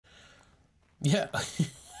Yeah.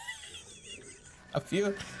 I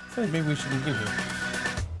feel like maybe we should begin here.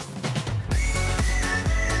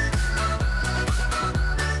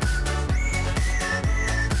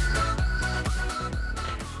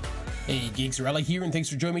 Hey Geeks, Arahli here, and thanks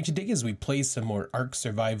for joining me today as we play some more ARK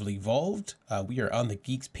Survival Evolved. We are on the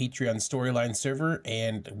Geeks Patreon storyline server,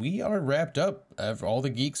 and we are wrapped up. All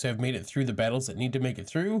the Geeks have made it through the battles that need to make it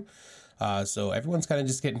through. So everyone's kind of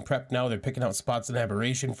just getting prepped now. They're picking out spots in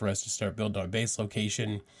Aberration for us to start building our base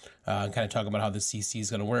location, and kind of talking about how the CC is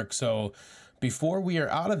going to work. So before we are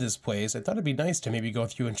out of this place, I thought it'd be nice to maybe go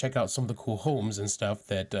through and check out some of the cool homes and stuff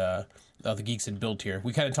that the Geeks had built here.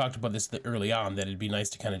 We kind of talked about this early on, that it'd be nice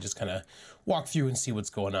to kind of walk through and see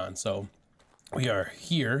what's going on. So we are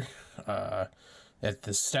here at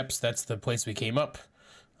the steps. That's the place we came up.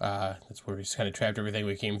 That's where we just kind of trapped everything.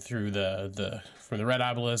 We came through from the red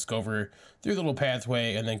obelisk over through the little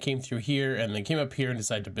pathway, and then came through here, and then came up here and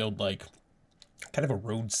decided to build like kind of a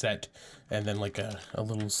road set, and then like a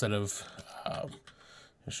little set of I'll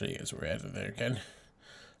show you guys where we're at there again.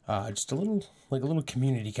 Just a little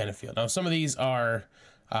community kind of feel. Now some of these are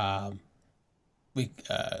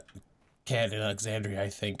Cat and Alexandria, I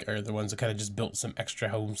think, are the ones that kind of just built some extra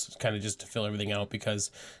homes, kind of just to fill everything out,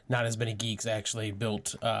 because not as many Geeks actually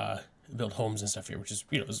built homes and stuff here, which is,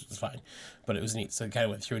 you know, it was fine, but it was neat. So I kind of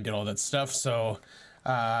went through and did all that stuff. So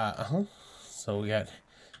so we got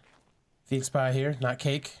Phoenix pie here, not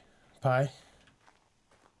cake, pie.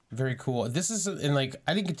 Very cool. This is, and like,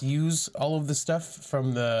 I didn't get to use all of the stuff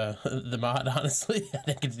from the mod, honestly. I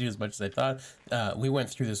didn't get to do as much as I thought. We went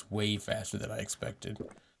through this way faster than I expected.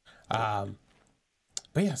 But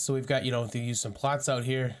yeah, so we've got, you know, to use some plots out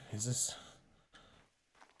here. Is this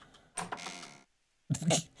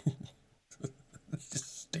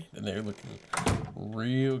just standing there looking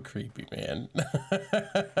real creepy, man.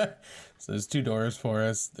 So there's two doors for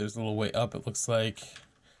us. There's a little way up, it looks like.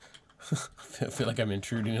 I feel like I'm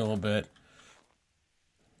intruding a little bit.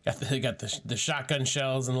 Got the shotgun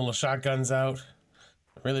shells and little shotguns out.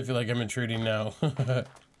 I really feel like I'm intruding now.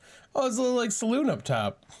 Oh, it's a little like saloon up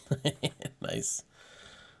top. Nice.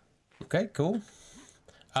 Okay, cool.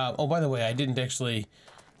 Oh, by the way, I didn't actually.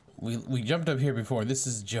 We jumped up here before. This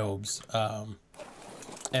is Job's.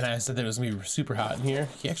 And I said that it was gonna be super hot in here.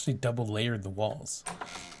 He actually double layered the walls,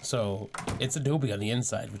 so it's adobe on the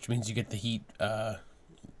inside, which means you get the heat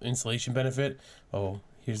insulation benefit. Oh,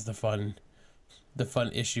 here's the fun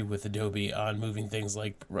issue with Adobe on moving things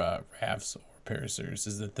like rafts or parasers,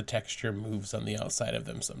 is that the texture moves on the outside of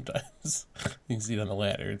them sometimes. You can see it on the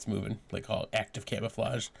ladder, it's moving, like all active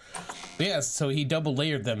camouflage. But yeah, so he double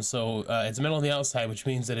layered them, so it's metal on the outside, which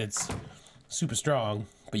means that it's super strong,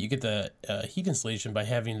 but you get the heat insulation by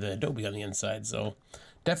having the Adobe on the inside, so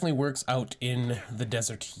definitely works out in the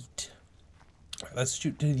desert heat. Let's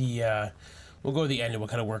shoot to the we'll go to the end and we'll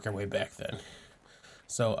kind of work our way back then.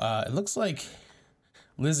 So it looks like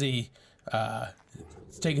Lizzie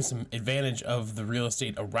is taking some advantage of the real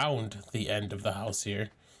estate around the end of the house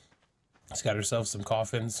here. She's got herself some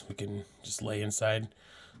coffins. We can just lay inside.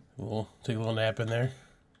 We'll take a little nap in there.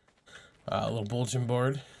 A little bulletin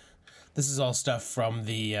board. This is all stuff from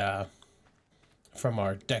the from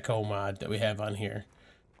our deco mod that we have on here.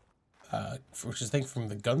 Which is, I think, from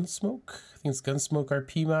the Gunsmoke. I think it's Gunsmoke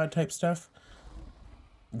RP mod type stuff.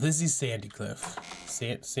 Lizzie's Sandy Cliff.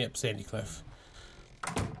 Sandy Cliff.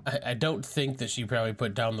 I don't think that she probably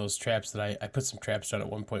put down those traps that I put some traps down at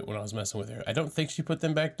one point when I was messing with her. I don't think she put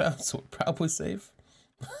them back down, so we're probably safe.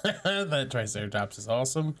 That Triceratops is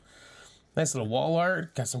awesome. Nice little wall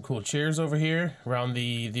art. Got some cool chairs over here around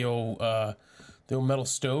the old metal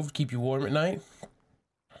stove to keep you warm at night.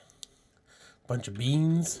 Bunch of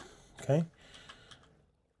beans. Okay.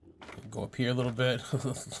 Go up here a little bit.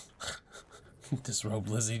 Disrobe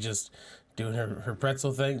Lizzie just doing her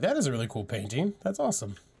pretzel thing. That is a really cool painting. That's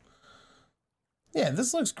awesome. Yeah,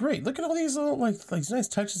 this looks great. Look at all these little like nice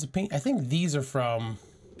touches of paint. I think these are from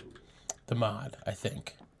the mod, I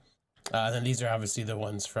think. Then these are obviously the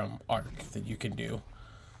ones from ARK that you can do.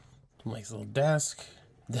 Nice little desk.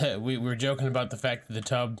 We were joking about the fact that the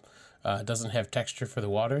tub doesn't have texture for the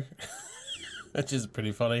water, which is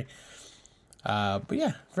pretty funny. But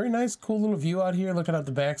yeah, very nice, cool little view out here looking out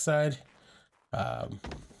the backside. I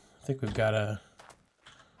think we've got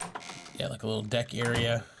like a little deck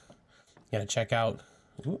area. You gotta check out.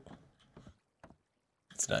 Ooh.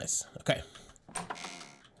 It's nice. Okay.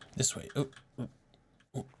 This way. Ooh.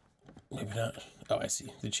 Ooh. Maybe not. Oh, I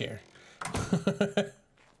see. The chair.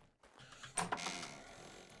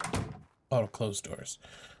 Auto closed doors.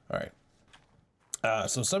 All right.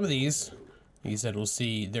 So some of these He said we'll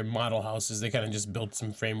see their model houses. They kind of just built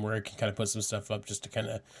some framework and kind of put some stuff up just to kind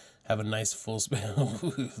of have a nice full span.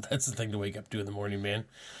 That's the thing to wake up to in the morning, man.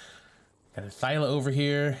 Got a Thyla over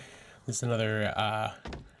here. This is another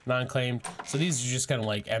non-claimed. So these are just kind of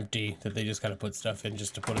like empty that they just kind of put stuff in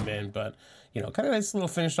just to put them in. But, you know, kind of nice little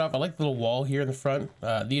finished off. I like the little wall here in the front.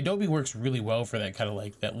 The Adobe works really well for that kind of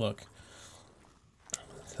like that look.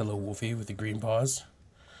 Hello, Wolfie with the green paws.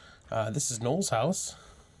 This is Noel's house.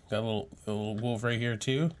 Got a little wolf right here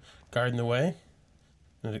too, guarding the way,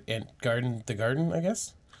 and guarding the garden, I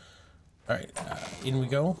guess. All right, in we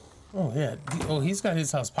go. Oh yeah. Oh, he's got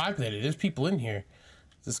his house populated. There's people in here.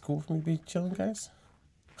 Is this cool for me to be chilling, guys?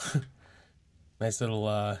 Nice little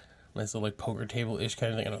like poker table-ish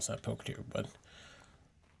kind of thing. I know it's not poker table, but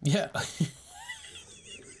yeah.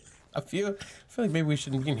 I feel like maybe we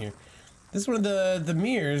shouldn't be in here. This is one of the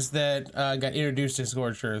mirrors that got introduced to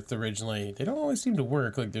Scorched Earth originally. They don't always seem to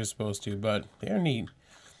work like they're supposed to, but they are neat.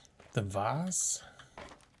 The vase.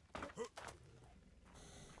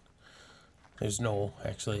 There's Noel,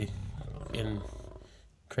 actually, in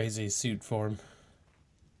crazy suit form.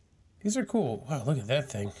 These are cool. Wow, look at that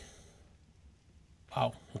thing.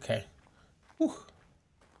 Wow, okay. Whew.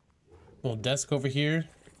 Little desk over here,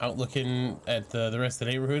 out looking at the rest of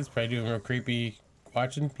the neighborhoods. Probably doing real creepy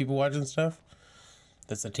people watching stuff.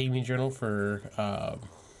 That's a taming journal for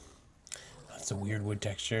that's a weird wood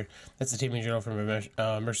texture. That's a taming journal for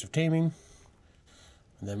immersive taming.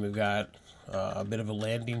 And then we've got a bit of a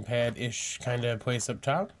landing pad-ish kind of place up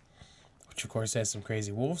top, which of course has some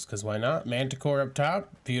crazy wolves, because why not? Manticore up top,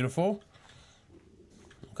 beautiful.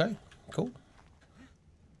 Okay, cool.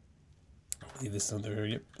 Leave this under,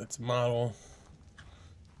 yep, that's a model.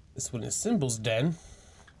 This one is Symbol's Den.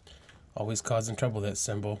 Always causing trouble, that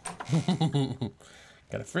symbol.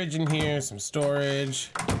 Got a fridge in here, some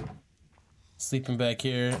storage. Sleeping back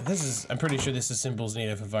here. This is, I'm pretty sure this is Symbol's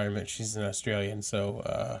native environment. She's an Australian,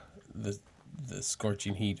 so the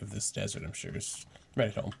scorching heat of this desert, I'm sure, is right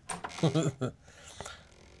at home.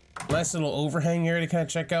 Nice little overhang area to kind of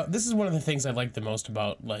check out. This is one of the things I like the most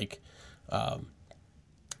about like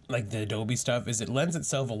the Adobe stuff, is it lends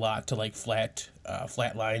itself a lot to like flat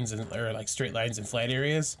lines or like straight lines and flat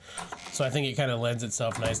areas. So I think it kind of lends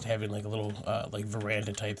itself nice to having like a little like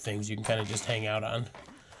veranda type things you can kind of just hang out on.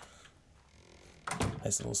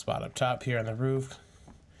 Nice little spot up top here on the roof.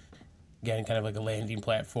 Again, kind of like a landing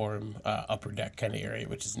platform, upper deck kind of area,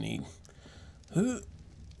 which is neat.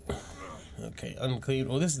 Okay, unclean.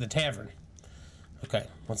 Oh, this is the tavern. Okay,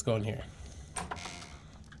 let's go in here.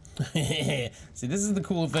 See, this is the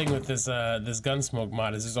cool thing with this this Gunsmoke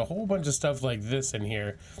mod, is there's a whole bunch of stuff like this in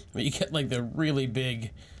here, but you get like the really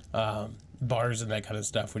big bars and that kind of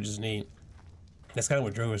stuff, which is neat. That's kind of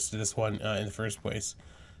what drew us to this one in the first place.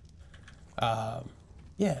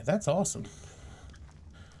 Yeah, that's awesome.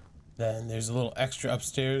 Then there's a little extra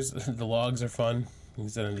upstairs. The logs are fun. You can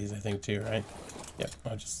sit on these, I think, too, right? Yep,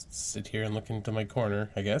 I'll just sit here and look into my corner,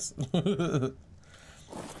 I guess. Are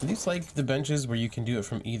these like the benches where you can do it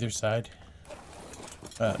from either side?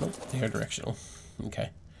 Nope, they are directional. Okay.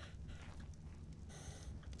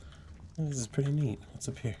 This is pretty neat. What's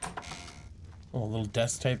up here? Oh, a little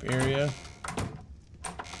desk type area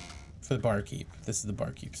for the barkeep. This is the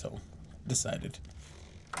barkeep, so decided.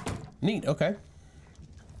 Neat, okay.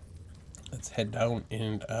 Let's head down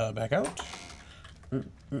and back out.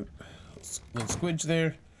 Little squidge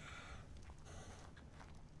there.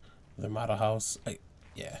 The model house.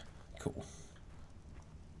 Yeah, cool.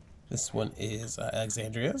 This one is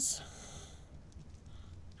Alexandria's.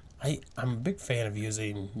 I'm a big fan of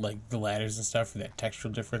using like the ladders and stuff for that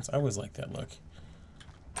textural difference. I always like that look.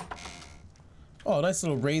 Oh, a nice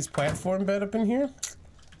little raised platform bed up in here.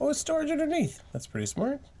 Oh, it's storage underneath. That's pretty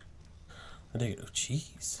smart. I dig it. Oh,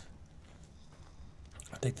 jeez.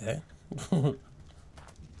 I dig that.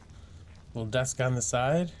 Little desk on the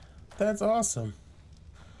side. That's awesome.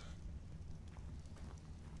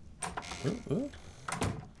 Ooh.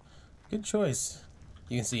 Good choice.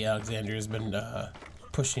 You can see Alexandria's been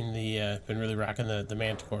pushing been really rocking the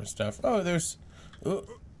Manticore stuff. Oh, there's,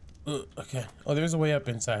 okay. Oh, there's a way up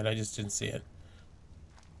inside. I just didn't see it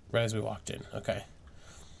right as we walked in. Okay.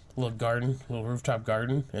 A little garden, a little rooftop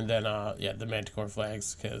garden, and then yeah, the Manticore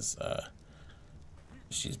flags, because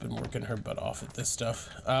she's been working her butt off at this stuff.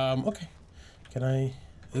 Okay. Can I?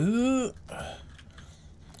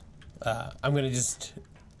 I'm gonna just.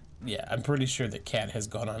 Yeah, I'm pretty sure that Kat has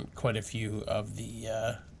gone on quite a few of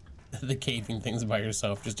the caving things by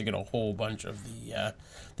herself just to get a whole bunch of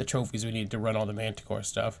the trophies we need to run all the Manticore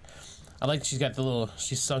stuff. I like she's got the little,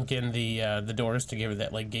 she's sunk in the doors to give her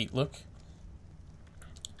that like gate look.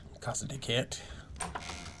 Casa de Cat.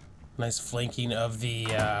 Nice flanking of the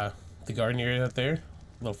garden area out there.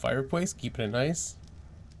 Little fireplace, keeping it nice.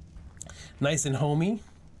 Nice and homey.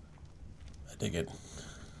 I dig it.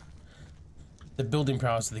 The building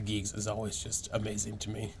prowess of the Geeks is always just amazing to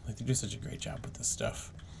me. Like, they do such a great job with this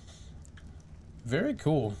stuff. Very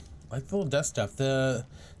cool. Like the little death stuff. The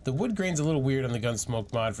wood grain's a little weird on the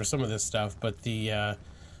Gunsmoke mod for some of this stuff, but they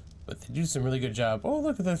do some really good job. Oh,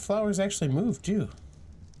 look, the flowers actually move too.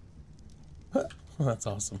 Huh. Well, that's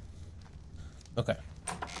awesome. Okay.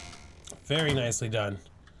 Very nicely done.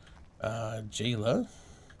 Jayla.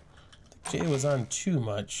 I think Jayla was on too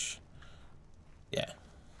much. Yeah.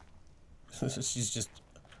 She's just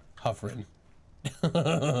hovering.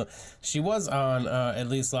 She was on at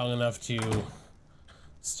least long enough to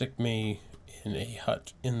stick me in a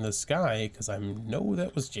hut in the sky, because I know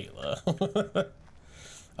that was Jayla.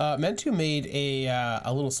 Mentu made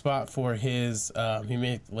a little spot for his, he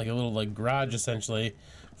made like a little like garage essentially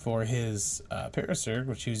for his Parasurge,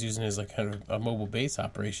 which he was using as like kind of a mobile base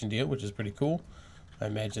operation deal, which is pretty cool. I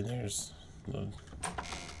imagine there's a little,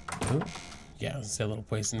 yeah, let's say a little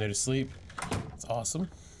place in there to sleep. It's awesome.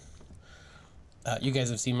 You guys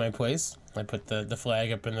have seen my place. I put the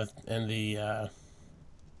flag up in the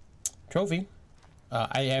trophy.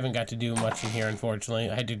 I haven't got to do much in here, unfortunately.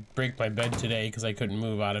 I had to break my bed today because I couldn't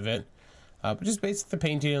move out of it. But just basic the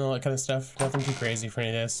painting and all that kind of stuff. Nothing too crazy for any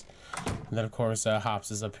of this. And then, of course, Hops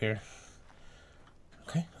is up here.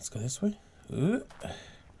 Okay, let's go this way. Ooh.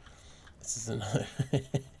 This is another...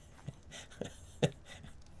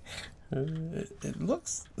 it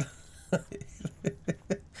looks...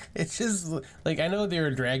 It's just like, I know they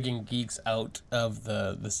were dragging Geeks out of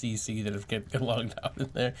the CC that have get logged out in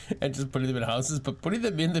there and just putting them in houses, but putting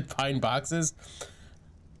them in the pine boxes,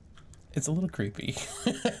 it's a little creepy.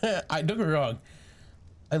 I don't get me wrong,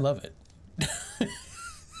 I love it.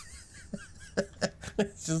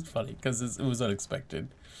 It's just funny because it was unexpected.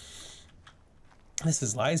 This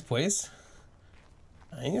is Lai's place.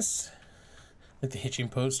 Nice. Like the hitching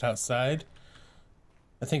post outside.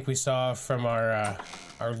 I think we saw from our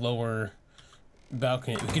lower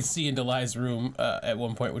balcony, we could see into Lai's room at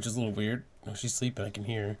one point, which is a little weird. Oh, she's sleeping, I can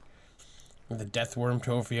hear her. With the death worm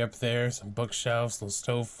trophy up there, some bookshelves, little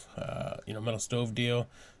stove, you know, metal stove deal,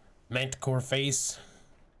 manticore face.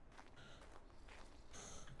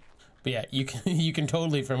 But yeah, you can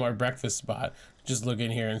totally, from our breakfast spot, just look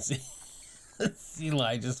in here and see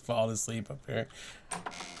Lai just fall asleep up here.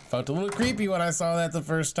 Felt a little creepy when I saw that the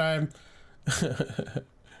first time.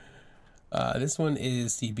 This one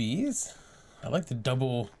is CB's. I like the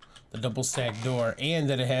double stack door, and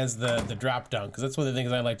that it has the drop down, because that's one of the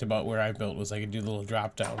things I liked about where I built was I could do the little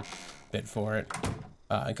drop down bit for it,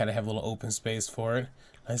 and kind of have a little open space for it.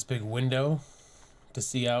 Nice big window to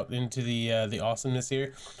see out into the awesomeness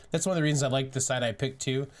here. That's one of the reasons I like the side I picked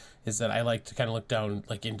too, is that I like to kind of look down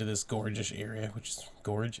like into this gorge-ish area, which is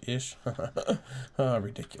gorge-ish. Oh,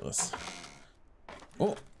 ridiculous.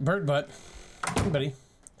 Oh, bird butt. Hey, buddy.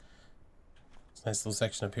 Nice little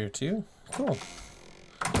section up here too. Cool.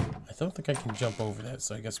 I don't think I can jump over that,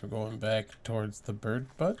 so I guess we're going back towards the bird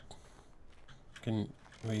butt. Can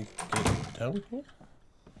we get down here?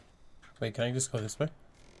 Wait, can I just go this way?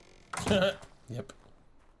 Yep.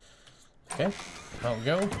 Okay, out we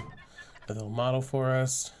go. A little model for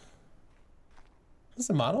us. This is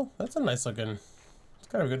a model? That's a nice looking... It's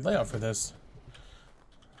kind of a good layout for this.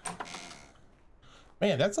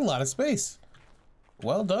 Man, that's a lot of space.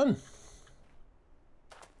 Well done.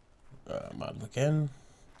 Model again.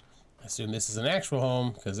 I assume this is an actual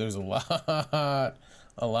home because there's a lot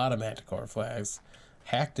of manticore flags.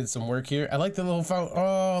 Hack did some work here. I like the little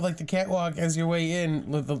oh, like the catwalk as your way in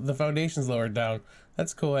with the foundations lowered down.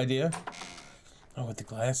 That's a cool idea. Oh, with the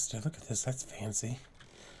glass. Look at this. That's fancy.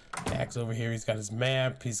 Hack's over here. He's got his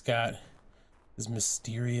map. He's got his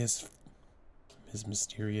mysterious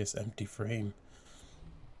empty frame.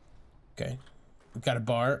 Okay. We've got a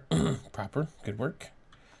bar. Proper. Good work.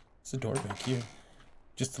 There's a door back here.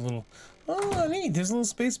 Just a little... Oh, neat. There's a little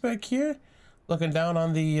space back here. Looking down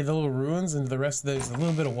on the little ruins and the rest of there's a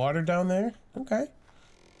little bit of water down there. Okay.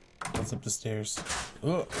 Let's up the stairs.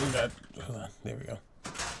 Oh, we got... Hold on. There we go.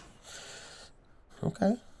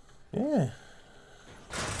 Okay. Yeah.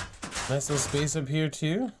 Nice little space up here,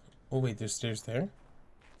 too. Oh, wait. There's stairs there.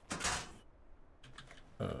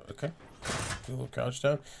 Okay. Do a little couch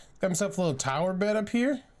down. Got himself a little tower bed up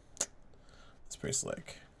here. That's pretty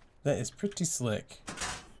slick. That is pretty slick.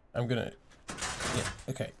 I'm gonna... Yeah,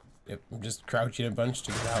 okay. Yep, I'm just crouching a bunch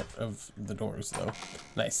to get out of the doors, though.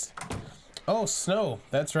 Nice. Oh, Snow.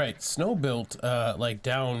 That's right. Snow built, like,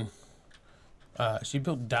 down She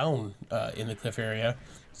built down in the cliff area,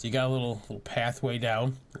 so you got a little pathway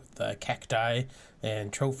down with cacti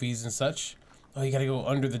and trophies and such. Oh, you gotta go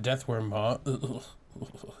under the deathworm maw. Ugh.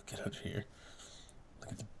 Get out of here!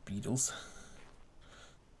 Look at the beetles.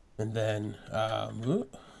 And then,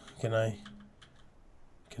 can I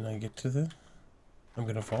get to the? I'm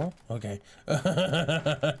gonna fall. Okay.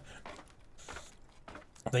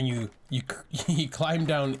 Then you climb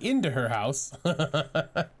down into her house,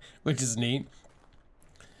 which is neat.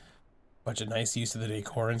 Bunch of nice use of the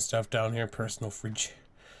decor and stuff down here. Personal fridge.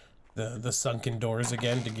 The sunken doors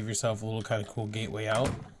again to give yourself a little kind of cool gateway out.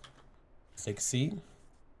 Let's take a seat.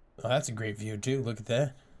 Oh, that's a great view too. Look at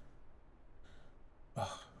that.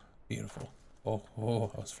 Oh, beautiful. Oh,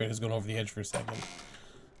 I was afraid I was going over the edge for a second.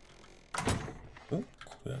 Oop,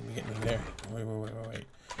 we don't be getting in there. Wait.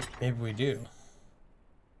 Maybe we do.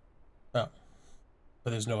 Oh,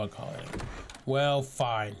 but there's no alcohol in it. Well,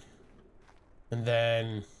 fine. And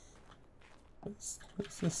then, what's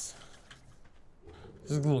this?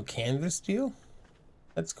 This is a little canvas deal.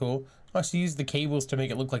 That's cool. Oh, she used the cables to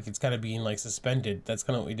make it look like it's kind of being like suspended. That's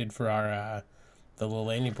kind of what we did for our the little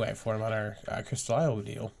landing platform on our Crystal Isle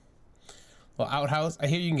deal. Well, outhouse. I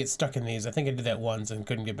hear you can get stuck in these. I think I did that once and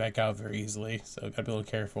couldn't get back out very easily, so gotta be a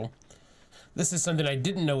little careful. This is something I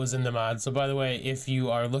didn't know was in the mod. So by the way, if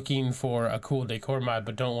you are looking for a cool decor mod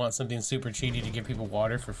but don't want something super cheaty to give people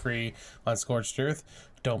water for free on Scorched Earth,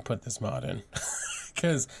 don't put this mod in.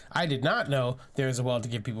 Because I did not know there was a well to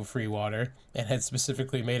give people free water and had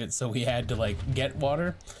specifically made it so we had to like get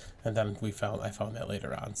water. And then I found that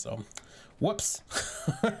later on. So whoops.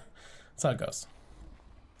 That's how it goes.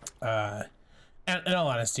 And in all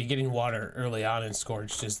honesty, getting water early on in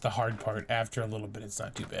Scorched is the hard part. After a little bit, it's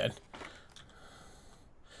not too bad.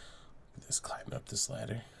 Just climbing up this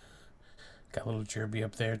ladder. Got a little gerby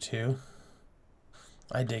up there too.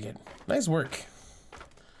 I dig it. Nice work.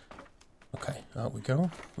 Okay, out we go.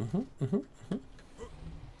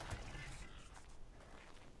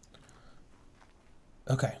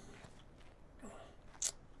 Okay.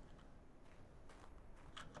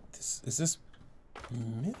 Is this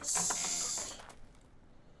Miss?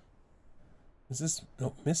 Is this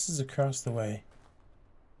no? Miss is across the way.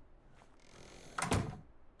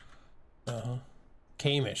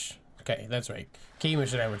 Kamish. Okay, that's right.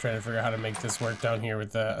 Kamish and I were trying to figure out how to make this work down here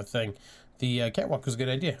with a thing. The catwalk was a good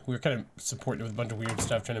idea. We were kind of supporting it with a bunch of weird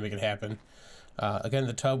stuff, trying to make it happen. Again,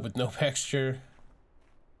 the tub with no texture.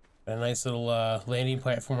 A nice little landing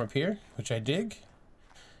platform up here, which I dig.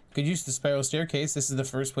 Good use of the spiral staircase. This is the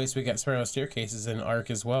first place we got spiral staircases in ARK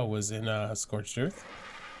as well, was in Scorched Earth.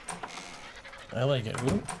 I like it.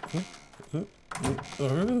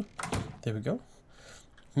 There we go.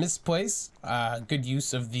 Misplace. Good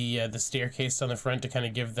use of the staircase on the front to kind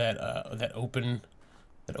of give that that open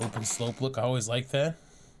slope look. I always like that.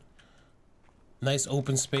 Nice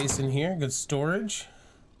open space in here. Good storage.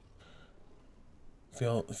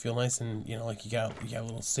 Feel nice and like you got a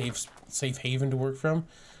little safe haven to work from.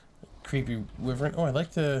 Creepy wyvern. Oh, I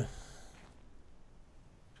like the.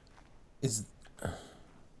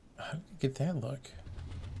 How did you get that look?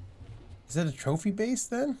 Is that a trophy base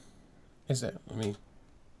then? Is that? I mean.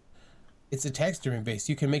 It's a taxidermy base.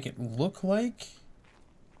 You can make it look like...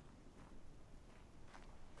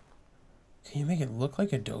 Can you make it look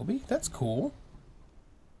like Adobe? That's cool.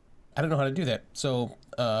 I don't know how to do that. So,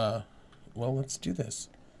 well, let's do this.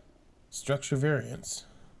 Structure variants.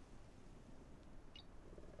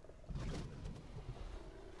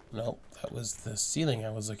 No, that was the ceiling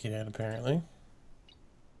I was looking at, apparently.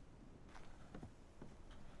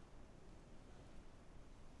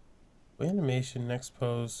 Animation, next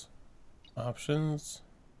pose. Options,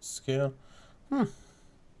 scale.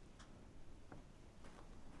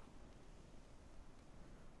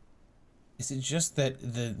 Is it just that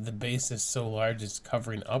the base is so large it's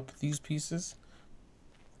covering up these pieces?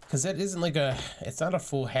 Because that isn't like it's not a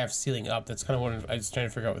full half ceiling up. That's kind of what I was trying to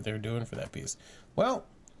figure out what they were doing for that piece. Well,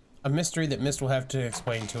 a mystery that Mist will have to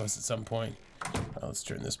explain to us at some point. Let's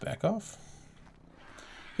turn this back off.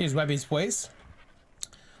 Here's Webby's place.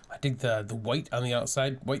 I dig the white on the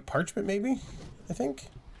outside, white parchment maybe, I think.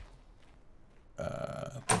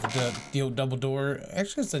 With the double door.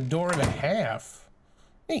 Actually, it's a door and a half.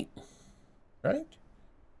 Neat, right?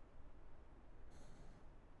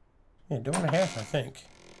 Yeah, door and a half, I think.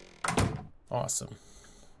 Awesome.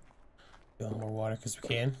 Feeling more water because we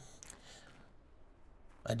can.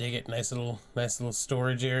 I dig it. Nice little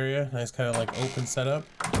storage area. Nice kind of like open setup.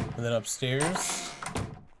 And then upstairs.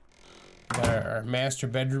 Got our master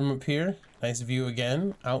bedroom up here. Nice view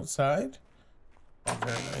again, outside. Oh,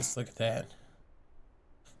 very nice, look at that.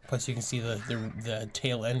 Plus you can see the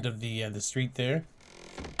tail end of the street there.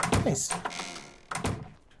 Nice.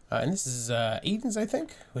 And this is Aiden's, I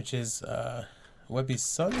think, which is Webby's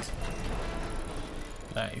son.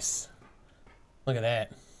 Nice. Look at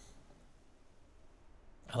that.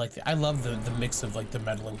 I love the mix of like the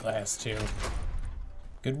metal and glass too.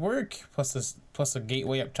 Good work. Plus a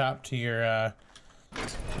gateway up top to your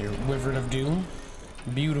Wyvern of Doom.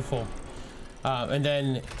 Beautiful. And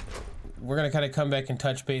then we're gonna kind of come back and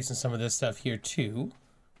touch base on some of this stuff here too.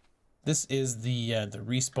 This is the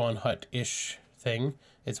respawn hut-ish thing.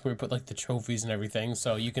 It's where we put like the trophies and everything.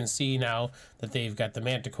 So you can see now that they've got the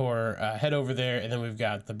Manticore head over there, and then we've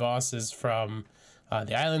got the bosses from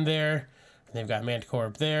the island there, and they've got Manticore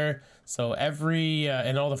up there. So every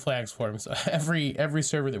and all the flags for them. So every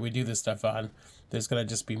server that we do this stuff on, there's gonna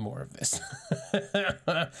just be more of this.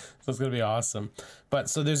 So it's gonna be awesome. But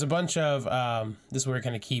so there's a bunch of this is where we're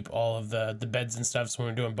gonna keep all of the beds and stuff. So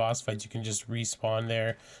when we're doing boss fights, you can just respawn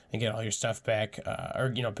there and get all your stuff back,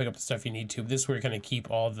 or you know, pick up the stuff you need to. This is where we're gonna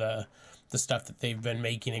keep all the stuff that they've been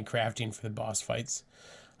making and crafting for the boss fights.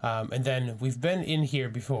 And then we've been in here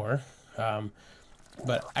before,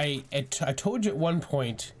 but I told you at one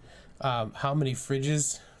point how many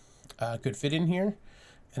fridges could fit in here.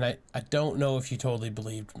 And I don't know if you totally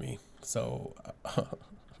believed me, so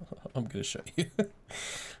I'm gonna show you.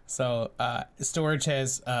 So storage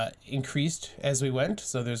has increased as we went,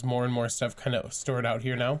 so there's more and more stuff kind of stored out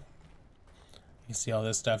here now. You see all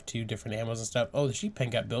this stuff too, different ammos and stuff. Oh, the sheep pen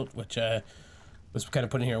got built, which was kind of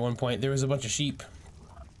put in here at one point. There was a bunch of sheep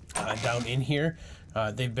down in here.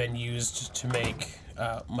 They've been used to make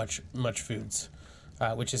much foods,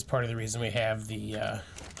 which is part of the reason we have the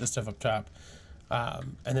stuff up top.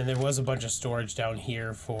 And then there was a bunch of storage down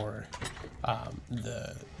here for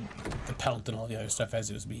the pelt and all the other stuff as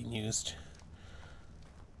it was being used.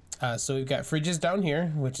 So we've got fridges down here,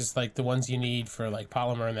 which is like the ones you need for like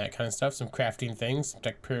polymer and that kind of stuff, some crafting things,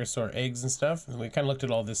 like parasaur eggs and stuff. And we kind of looked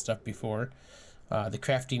at all this stuff before. The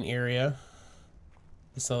crafting area.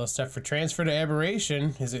 This all the stuff for transfer to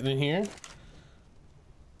aberration. Is it in here?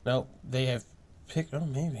 No, they have picked. Oh,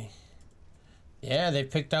 maybe. Yeah, they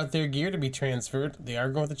picked out their gear to be transferred. They are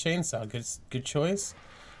going with the chainsaw. Good choice.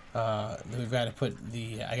 Then we've got to put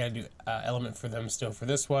the. I got to do element for them still for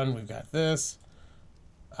this one. We've got this.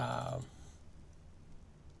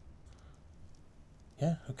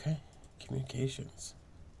 Yeah. Okay. Communications.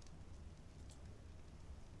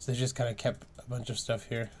 So they just kind of kept a bunch of stuff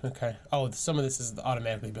here. Okay. Oh, some of this is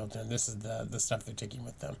automatically built in. This is the stuff they're taking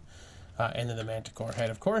with them, and then the Manticore head,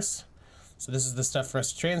 of course. So this is the stuff for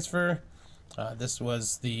us to transfer. This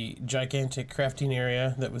was the gigantic crafting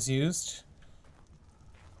area that was used.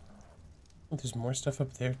 Oh, there's more stuff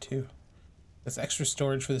up there too. That's extra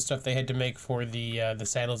storage for the stuff they had to make for the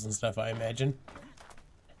saddles and stuff, I imagine.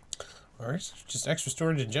 Or it's just extra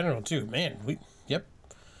storage in general too. Man, yep.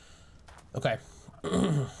 Okay.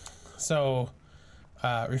 So,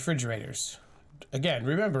 refrigerators. Again,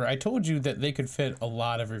 remember, I told you that they could fit a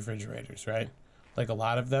lot of refrigerators, right? Like a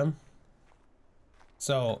lot of them.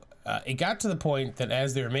 So it got to the point that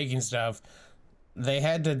as they were making stuff, they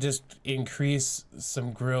had to just increase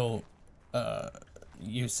some grill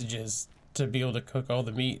usages to be able to cook all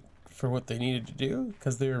the meat for what they needed to do,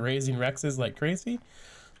 because they were raising Rexes like crazy.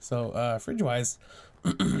 So fridge-wise,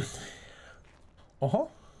 yep.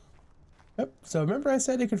 So remember I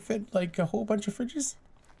said it could fit like a whole bunch of fridges?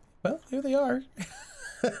 Well, here they are.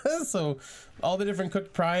 So all the different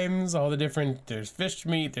cooked primes, all the different, there's fish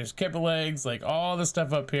meat, there's kibble eggs, like all the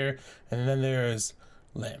stuff up here. And then there's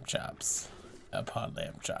lamb chops upon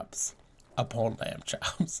lamb chops upon lamb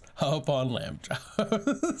chops upon lamb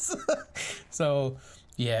chops. So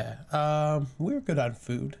yeah, we're good on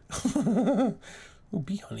food. Ooh,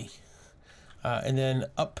 bee honey. And then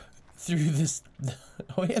up through this,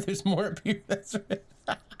 oh yeah, there's more up here, that's right.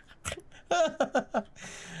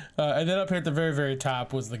 And then up here at the very, very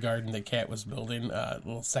top was the garden that Kat was building, a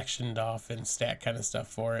little sectioned off and stack kind of stuff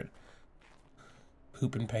for it.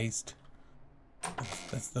 Poop and paste.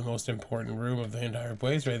 That's the most important room of the entire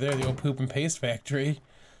place right there, the old poop and paste factory.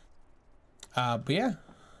 But yeah,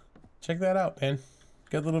 check that out, man.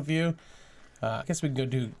 Good little view. I guess we can go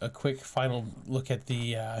do a quick final look at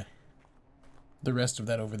the rest of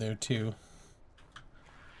that over there too.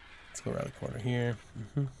 Let's go around the corner here.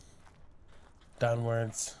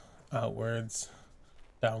 Downwards, outwards,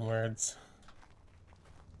 downwards,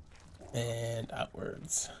 and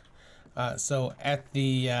outwards. So at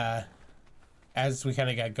the as we kind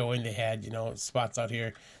of got going, they had, you know, spots out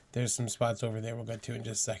here There's some spots over there we'll get to in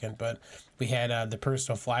just a second, but we had the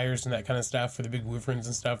personal flyers and that kind of stuff for the big wyverns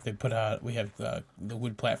and stuff. They put out, we have the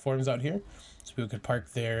wood platforms out here, so people could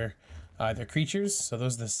park their creatures. So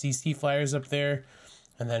those are the CC flyers up there,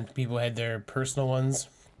 and then people had their personal ones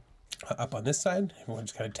up on this side. Everyone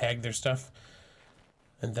just kind of tagged their stuff,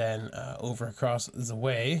 and then over across the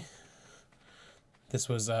way, this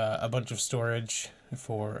was a bunch of storage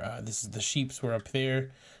for this is the sheeps were up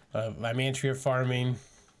there, Lymantria farming.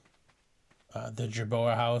 The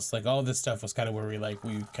Jerboa house, like all this stuff was kind of where we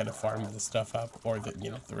kind of farmed the stuff up, or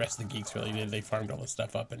the rest of the geeks really did. They farmed all the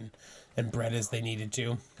stuff up and bred as they needed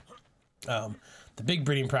to. The big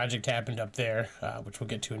breeding project happened up there, which we'll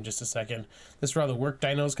get to in just a second. This is where all the work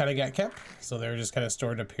dinos kind of got kept, so they were just kind of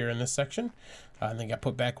stored up here in this section, and they got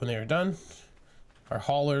put back when they were done. Our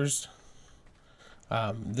haulers.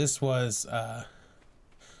 This was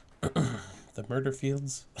the murder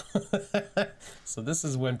fields. So this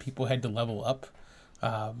is when people had to level up.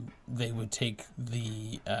 They would take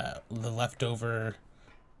the leftover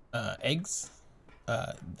eggs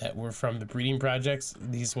that were from the breeding projects.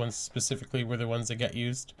 These ones specifically were the ones that got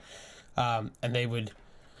used, and they would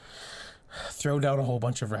throw down a whole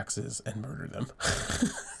bunch of Rexes and murder them.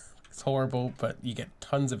 It's horrible, but you get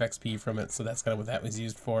tons of XP from it, so that's kind of what that was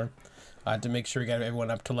used for, to make sure you got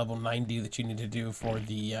everyone up to level 90 that you need to do for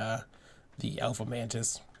the Alpha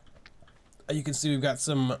Mantis. You can see we've got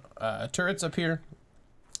some turrets up here.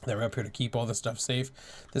 They're up here to keep all the stuff safe.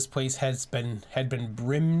 This place had been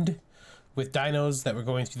brimmed with dinos that were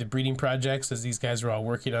going through the breeding projects as these guys were all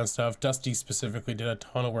working on stuff. Dusty specifically did a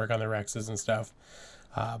ton of work on the Rexes and stuff.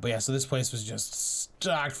 But yeah, so this place was just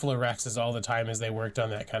stocked full of Rexes all the time as they worked on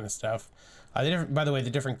that kind of stuff. By the way, the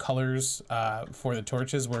different colors for the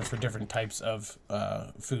torches were for different types of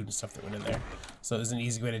food and stuff that went in there. So it was an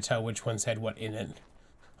easy way to tell which ones had what in it.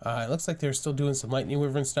 It looks like they're still doing some lightning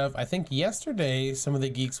wyvern stuff. I think yesterday some of the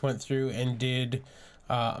geeks went through and did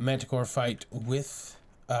a manticore fight with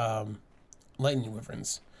lightning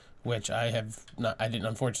wyverns, which I didn't,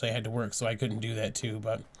 unfortunately I had to work, so I couldn't do that too.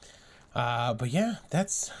 But yeah,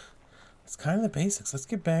 that's kind of the basics. Let's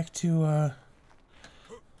get back to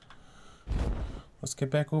let's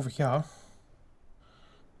get back over here.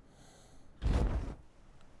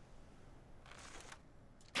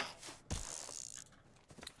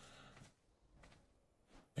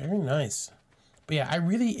 Very nice. But yeah, I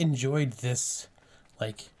really enjoyed this,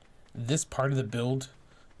 this part of the build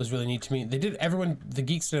was really neat to me. The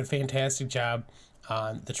geeks did a fantastic job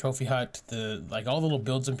on the trophy hut, all the little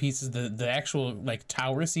builds and pieces, the actual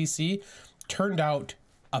tower CC turned out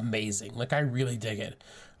amazing. I really dig it.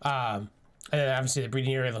 And then obviously the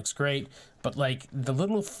breeding area looks great, but the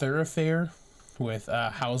little thoroughfare with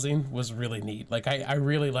housing was really neat. I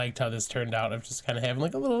really liked how this turned out, of just kind of having a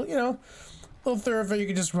little, little thoroughfare you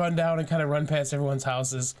can just run down and kind of run past everyone's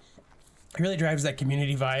houses. It really drives that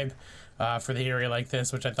community vibe for the area like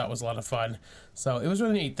this, which I thought was a lot of fun. So it was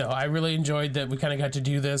really neat, though. I really enjoyed that we kind of got to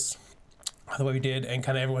do this the way we did, and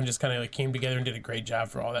kind of everyone just kind of came together and did a great job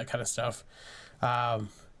for all that kind of stuff.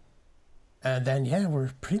 And then, yeah, we're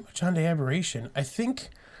pretty much on to Aberration. I think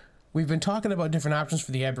we've been talking about different options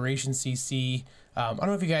for the Aberration CC. I don't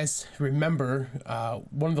know if you guys remember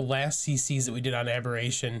one of the last CCs that we did on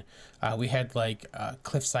Aberration. We had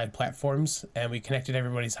cliffside platforms, and we connected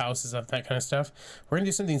everybody's houses up, that kind of stuff. We're gonna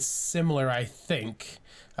do something similar, I think,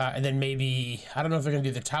 and then maybe, I don't know if they're gonna do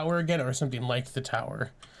the tower again or something like the tower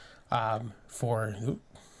for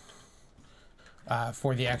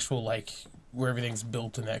the actual where everything's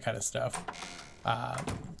built and that kind of stuff,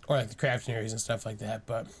 or the crafting areas and stuff like that.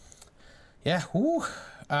 But yeah,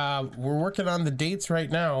 we're working on the dates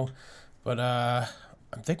right now, but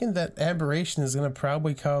I'm thinking that Aberration is going to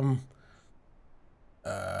probably come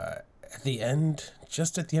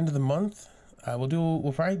just at the end of the month.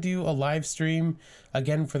 We'll probably do a live stream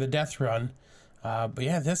again for the death run. But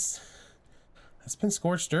yeah, that's been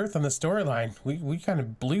Scorched Earth on the storyline. We kind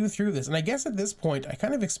of blew through this, and I guess at this point I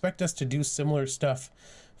kind of expect us to do similar stuff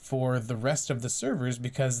for the rest of the servers,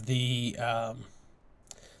 because there's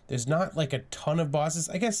not a ton of bosses.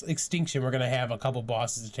 I guess Extinction, we're gonna have a couple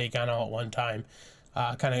bosses to take on all at one time,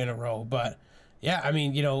 kind of in a row. But yeah, I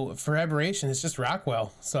mean, for Aberration, it's just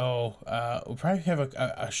Rockwell, so we'll probably have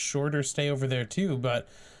a shorter stay over there too. But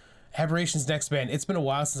Aberration's next band. It's been a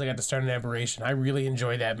while since I got to start an Aberration. I really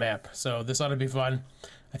enjoy that map, so this ought to be fun.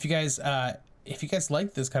 If you guys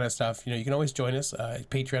like this kind of stuff, you can always join us at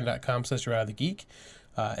patreon.com/youreoutofthegeek.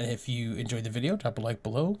 And if you enjoyed the video, drop a like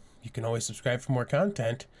below. You can always subscribe for more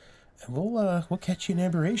content, and we'll catch you in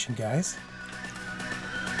Aberration, guys.